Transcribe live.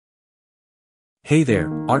Hey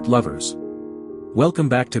there, art lovers. Welcome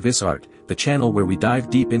back to This Art, the channel where we dive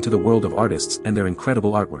deep into the world of artists and their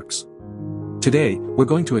incredible artworks. Today, we're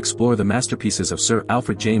going to explore the masterpieces of Sir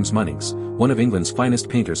Alfred James Munnings, one of England's finest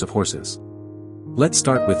painters of horses. Let's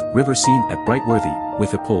start with River Scene at Brightworthy,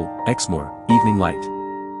 with a pull, Exmoor, Evening Light.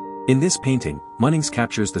 In this painting, Munnings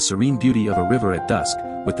captures the serene beauty of a river at dusk,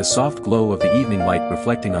 with the soft glow of the evening light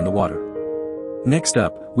reflecting on the water. Next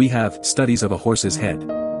up, we have Studies of a Horse's Head.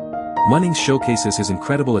 Munnings showcases his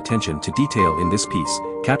incredible attention to detail in this piece,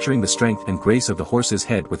 capturing the strength and grace of the horse's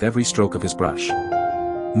head with every stroke of his brush.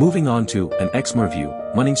 Moving on to An Exmoor View,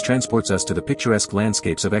 Munnings transports us to the picturesque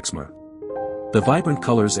landscapes of Exmoor. The vibrant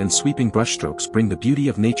colors and sweeping brushstrokes bring the beauty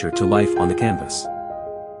of nature to life on the canvas.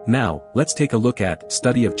 Now, let's take a look at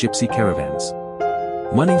Study of Gypsy Caravans.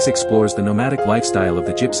 Munnings explores the nomadic lifestyle of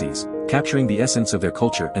the gypsies, capturing the essence of their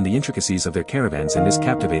culture and the intricacies of their caravans in this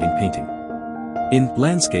captivating painting. In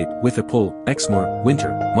Landscape, with a pull, Exmoor, Winter,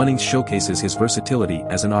 Munnings showcases his versatility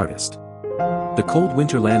as an artist. The cold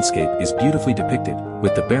winter landscape is beautifully depicted,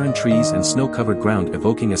 with the barren trees and snow-covered ground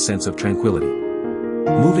evoking a sense of tranquility.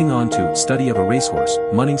 Moving on to Study of a Racehorse,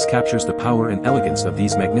 Munnings captures the power and elegance of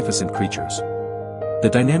these magnificent creatures. The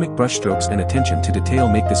dynamic brushstrokes and attention to detail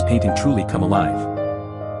make this painting truly come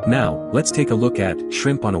alive. Now, let's take a look at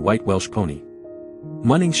Shrimp on a White Welsh Pony.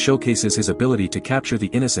 Munnings showcases his ability to capture the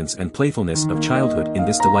innocence and playfulness of childhood in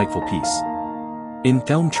this delightful piece. In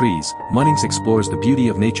Elm Trees, Munnings explores the beauty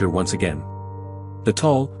of nature once again. The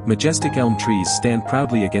tall, majestic elm trees stand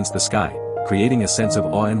proudly against the sky, creating a sense of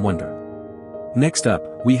awe and wonder. Next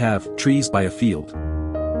up, we have Trees by a Field.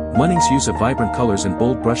 Munnings' use of vibrant colors and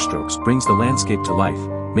bold brushstrokes brings the landscape to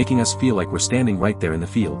life, making us feel like we're standing right there in the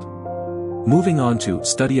field. Moving on to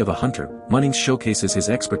Study of a Hunter, Munnings showcases his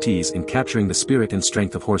expertise in capturing the spirit and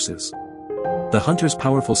strength of horses. The hunter's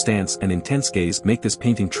powerful stance and intense gaze make this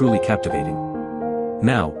painting truly captivating.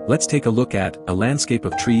 Now, let's take a look at A Landscape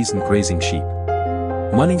of Trees and Grazing Sheep.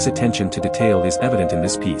 Munnings' attention to detail is evident in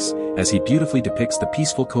this piece, as he beautifully depicts the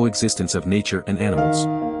peaceful coexistence of nature and animals.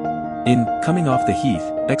 In Coming Off the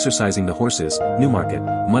Heath, Exercising the Horses, Newmarket,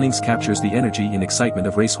 Munnings captures the energy and excitement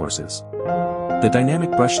of racehorses. The dynamic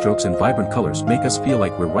brushstrokes and vibrant colors make us feel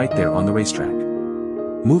like we're right there on the racetrack.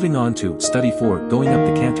 Moving on to Study 4, Going Up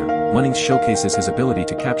the Canter, Munnings showcases his ability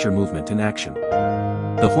to capture movement and action.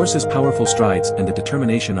 The horse's powerful strides and the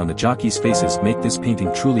determination on the jockeys' faces make this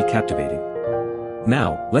painting truly captivating.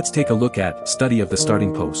 Now, let's take a look at Study of the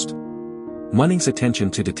Starting Post. Munnings' attention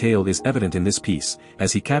to detail is evident in this piece,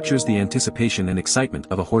 as he captures the anticipation and excitement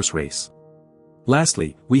of a horse race.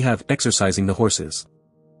 Lastly, we have Exercising the Horses.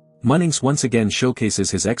 Munnings once again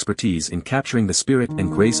showcases his expertise in capturing the spirit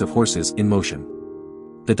and grace of horses in motion.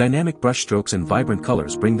 The dynamic brushstrokes and vibrant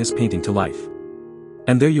colors bring this painting to life.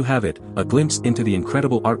 And there you have it, a glimpse into the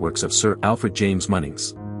incredible artworks of Sir Alfred James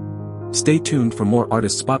Munnings. Stay tuned for more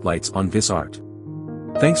artist spotlights on This Art.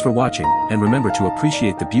 Thanks for watching, and remember to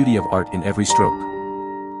appreciate the beauty of art in every stroke.